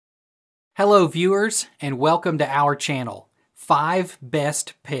Hello viewers, and welcome to our channel, 5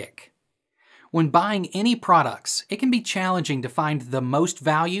 Best Pick. When buying any products, it can be challenging to find the most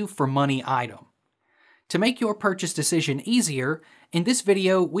value for money item. To make your purchase decision easier, in this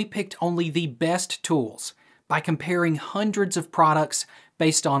video we picked only the best tools by comparing hundreds of products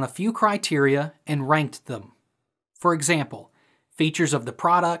based on a few criteria and ranked them. For example, features of the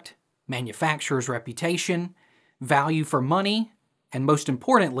product, manufacturer's reputation, value for money, and most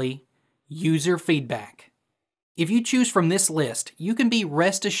importantly, user feedback. If you choose from this list, you can be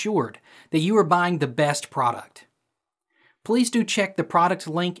rest assured that you are buying the best product. Please do check the product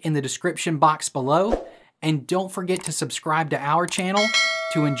link in the description box below, and don't forget to subscribe to our channel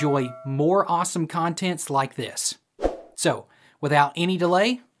to enjoy more awesome contents like this. So, without any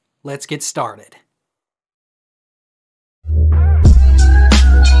delay, let's get started.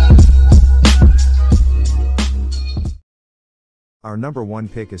 Our number one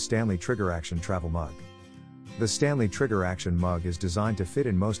pick is Stanley Trigger Action Travel Mug. The Stanley Trigger Action Mug is designed to fit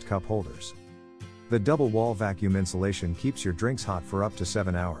in most cup holders. The double wall vacuum insulation keeps your drinks hot for up to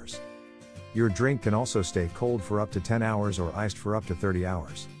 7 hours. Your drink can also stay cold for up to 10 hours or iced for up to 30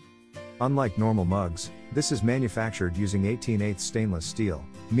 hours. Unlike normal mugs, this is manufactured using 18/8 stainless steel,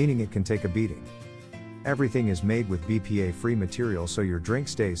 meaning it can take a beating. Everything is made with BPA-free material so your drink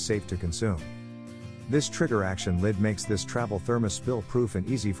stays safe to consume. This trigger action lid makes this travel thermos spill-proof and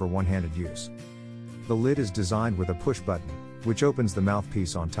easy for one-handed use. The lid is designed with a push button, which opens the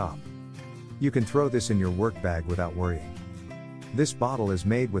mouthpiece on top. You can throw this in your work bag without worrying. This bottle is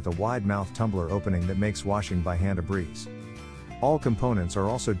made with a wide mouth tumbler opening that makes washing by hand a breeze. All components are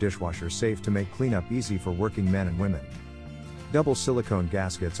also dishwasher safe to make cleanup easy for working men and women. Double silicone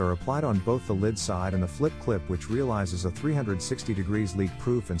gaskets are applied on both the lid side and the flip clip, which realizes a 360 degrees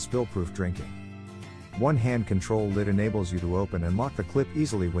leak-proof and spill-proof drinking. One hand control lid enables you to open and lock the clip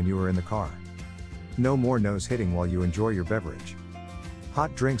easily when you are in the car. No more nose hitting while you enjoy your beverage.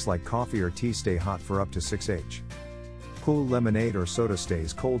 Hot drinks like coffee or tea stay hot for up to 6H. Cool lemonade or soda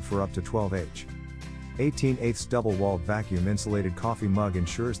stays cold for up to 12H. 18/8 double-walled vacuum insulated coffee mug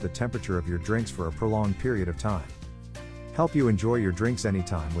ensures the temperature of your drinks for a prolonged period of time. Help you enjoy your drinks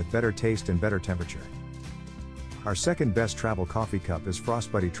anytime with better taste and better temperature. Our second best travel coffee cup is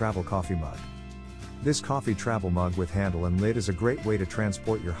Frostbuddy Travel Coffee Mug. This coffee travel mug with handle and lid is a great way to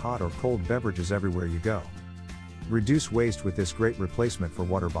transport your hot or cold beverages everywhere you go. Reduce waste with this great replacement for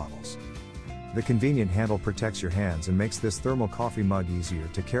water bottles. The convenient handle protects your hands and makes this thermal coffee mug easier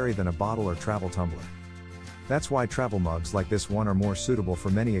to carry than a bottle or travel tumbler. That's why travel mugs like this one are more suitable for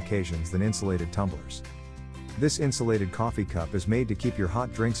many occasions than insulated tumblers. This insulated coffee cup is made to keep your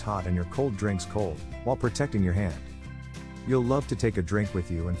hot drinks hot and your cold drinks cold, while protecting your hand. You'll love to take a drink with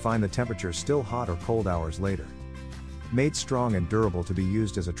you and find the temperature still hot or cold hours later. Made strong and durable to be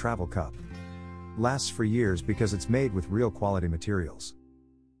used as a travel cup. Lasts for years because it's made with real quality materials.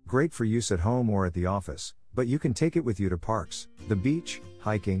 Great for use at home or at the office, but you can take it with you to parks, the beach,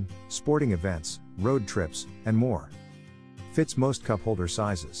 hiking, sporting events, road trips, and more. Fits most cup holder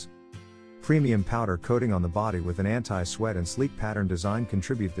sizes. Premium powder coating on the body with an anti-sweat and sleek pattern design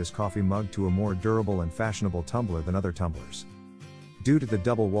contribute this coffee mug to a more durable and fashionable tumbler than other tumblers. Due to the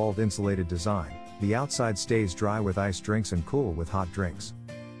double-walled insulated design, the outside stays dry with iced drinks and cool with hot drinks.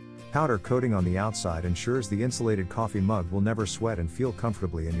 Powder coating on the outside ensures the insulated coffee mug will never sweat and feel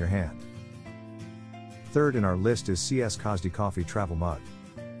comfortably in your hand. Third in our list is CS Cosdy Coffee Travel Mug.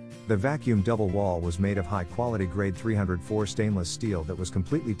 The vacuum double wall was made of high-quality grade 304 stainless steel that was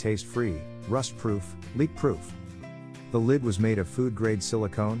completely taste-free, rust-proof, leak-proof. The lid was made of food-grade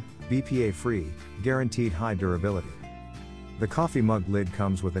silicone, BPA-free, guaranteed high durability. The coffee mug lid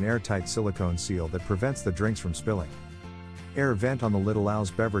comes with an airtight silicone seal that prevents the drinks from spilling. Air vent on the lid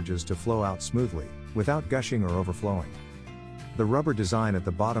allows beverages to flow out smoothly, without gushing or overflowing. The rubber design at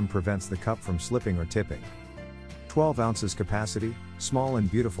the bottom prevents the cup from slipping or tipping. 12 ounces capacity, small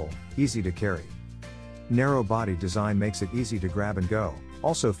and beautiful, easy to carry. Narrow body design makes it easy to grab and go,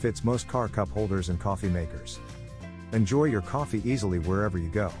 also fits most car cup holders and coffee makers. Enjoy your coffee easily wherever you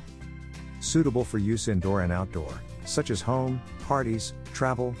go. Suitable for use indoor and outdoor, such as home, parties,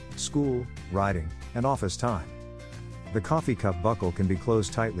 travel, school, riding, and office time. The coffee cup buckle can be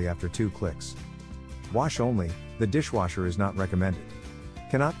closed tightly after 2 clicks. Wash only, the dishwasher is not recommended.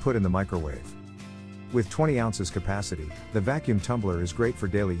 Cannot put in the microwave. With 20 ounces capacity, the vacuum tumbler is great for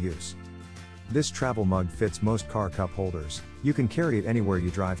daily use. This travel mug fits most car cup holders, you can carry it anywhere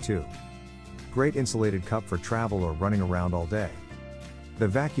you drive to. Great insulated cup for travel or running around all day. The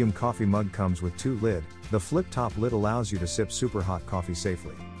vacuum coffee mug comes with 2 lid, the flip top lid allows you to sip super hot coffee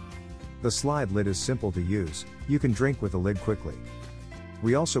safely. The slide lid is simple to use, you can drink with the lid quickly.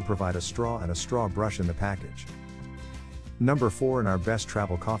 We also provide a straw and a straw brush in the package. Number 4 in our best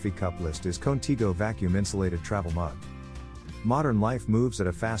travel coffee cup list is Contigo Vacuum Insulated Travel Mug. Modern life moves at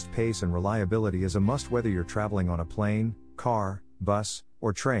a fast pace, and reliability is a must whether you're traveling on a plane, car, bus,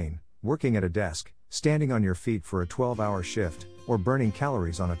 or train, working at a desk, standing on your feet for a 12-hour shift, or burning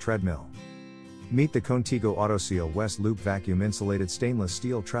calories on a treadmill. Meet the Contigo AutoSeal West Loop Vacuum Insulated Stainless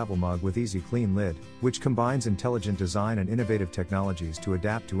Steel Travel Mug with Easy Clean Lid, which combines intelligent design and innovative technologies to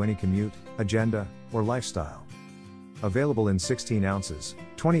adapt to any commute, agenda, or lifestyle. Available in 16 ounces,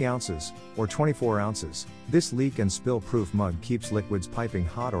 20 ounces, or 24 ounces, this leak and spill-proof mug keeps liquids piping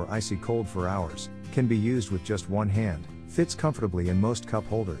hot or icy cold for hours, can be used with just one hand, fits comfortably in most cup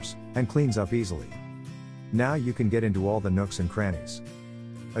holders, and cleans up easily. Now you can get into all the nooks and crannies.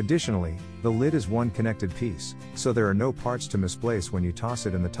 Additionally, the lid is one connected piece, so there are no parts to misplace when you toss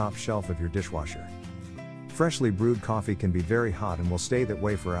it in the top shelf of your dishwasher. Freshly brewed coffee can be very hot and will stay that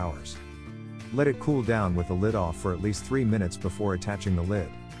way for hours. Let it cool down with the lid off for at least 3 minutes before attaching the lid.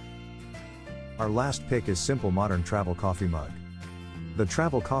 Our last pick is Simple Modern Travel Coffee Mug. The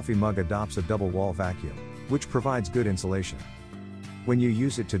Travel Coffee Mug adopts a double wall vacuum, which provides good insulation. When you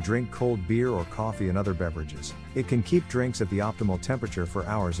use it to drink cold beer or coffee and other beverages, it can keep drinks at the optimal temperature for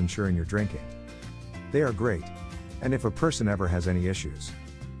hours, ensuring you're drinking. They are great. And if a person ever has any issues,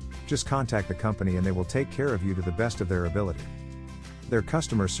 just contact the company and they will take care of you to the best of their ability. Their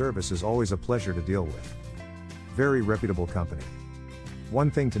customer service is always a pleasure to deal with. Very reputable company. One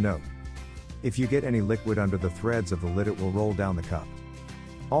thing to note: if you get any liquid under the threads of the lid, it will roll down the cup.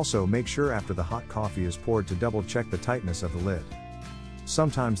 Also, make sure after the hot coffee is poured to double check the tightness of the lid.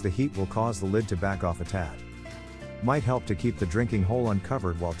 Sometimes the heat will cause the lid to back off a tad. Might help to keep the drinking hole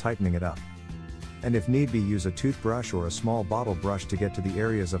uncovered while tightening it up. And if need be, use a toothbrush or a small bottle brush to get to the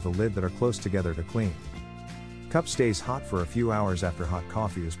areas of the lid that are close together to clean. Cup stays hot for a few hours after hot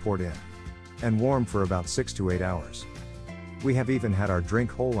coffee is poured in, and warm for about 6 to 8 hours. We have even had our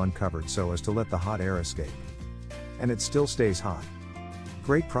drink hole uncovered so as to let the hot air escape. And it still stays hot.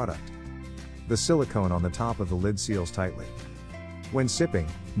 Great product. The silicone on the top of the lid seals tightly. When sipping,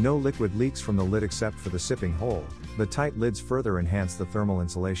 no liquid leaks from the lid except for the sipping hole. The tight lids further enhance the thermal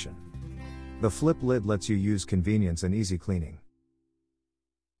insulation. The flip lid lets you use convenience and easy cleaning.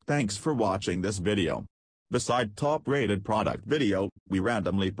 Thanks for watching this video. Beside top-rated product video, we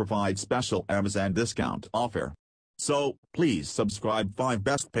randomly provide special Amazon discount offer. So, please subscribe 5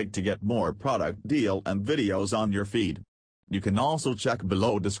 Best Pick to get more product deal and videos on your feed. You can also check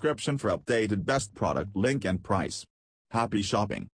below description for updated best product link and price. Happy shopping!